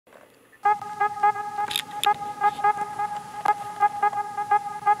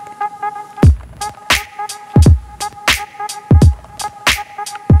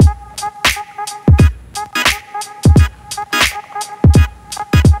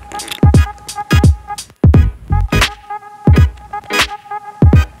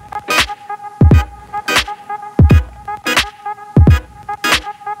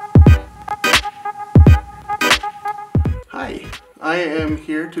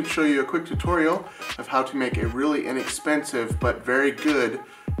to show you a quick tutorial of how to make a really inexpensive but very good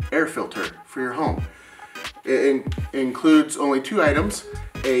air filter for your home. It includes only two items: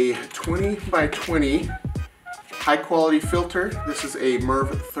 a 20 by 20 high quality filter. This is a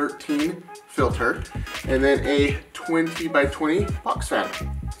MERV 13 filter, and then a 20 by 20 box fan.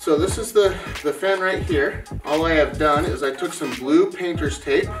 So this is the fan right here. All I have done is I took some blue painter's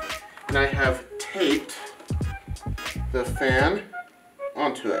tape and I have taped the fan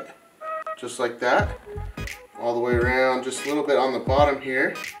onto it, just like that, all the way around, just a little bit on the bottom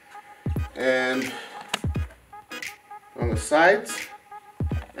here and on the sides,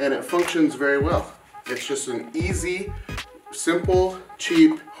 and it functions very well. It's just an easy, simple,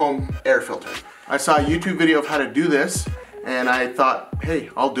 cheap home air filter. I saw a YouTube video of how to do this, and I thought, hey,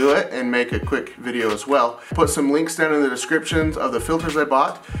 I'll do it and make a quick video as well. Put some links down in the descriptions of the filters I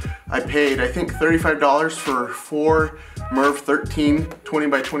bought. I paid, I think, $35 for 4 MERV 13 20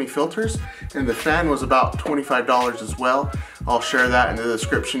 by 20 filters, and the fan was about $25 as well. I'll share that in the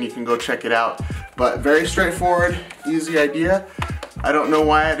description. You can go check it out. But very straightforward, easy idea. I don't know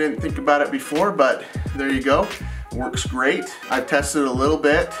why I didn't think about it before, but there you go. Works great. I've tested a little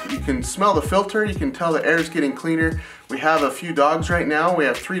bit. You can smell the filter. You can tell the air is getting cleaner. We have a few dogs right now. We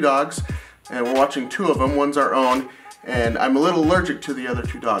have 3 dogs, and we're watching 2 of them. One's our own, and I'm a little allergic to the other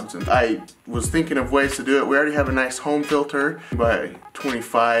 2 dogs. And I was thinking of ways to do it. We already have a nice home filter by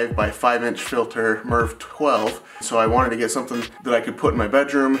 25 by 5-inch filter, MERV 12. So I wanted to get something that I could put in my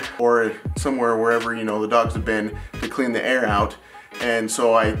bedroom or somewhere wherever, you know, the dogs have been, to clean the air out. And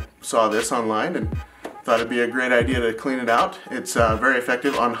so I saw this online and thought it'd be a great idea to clean it out. It's very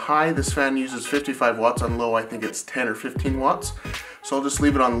effective. On high, this fan uses 55 watts. On low, I think it's 10 or 15 watts. So I'll just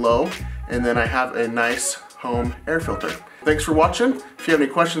leave it on low, and then I have a nice home air filter. Thanks for watching. If you have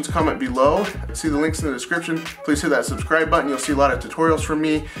any questions, comment below. See the links in the description. Please hit that subscribe button. You'll see a lot of tutorials from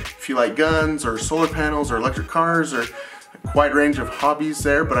me. If you like guns or solar panels or electric cars or a wide range of hobbies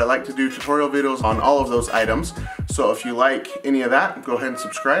there, but I like to do tutorial videos on all of those items. So if you like any of that, go ahead and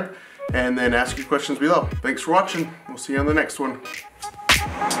subscribe, and then ask your questions below. Thanks for watching. We'll see you on the next one.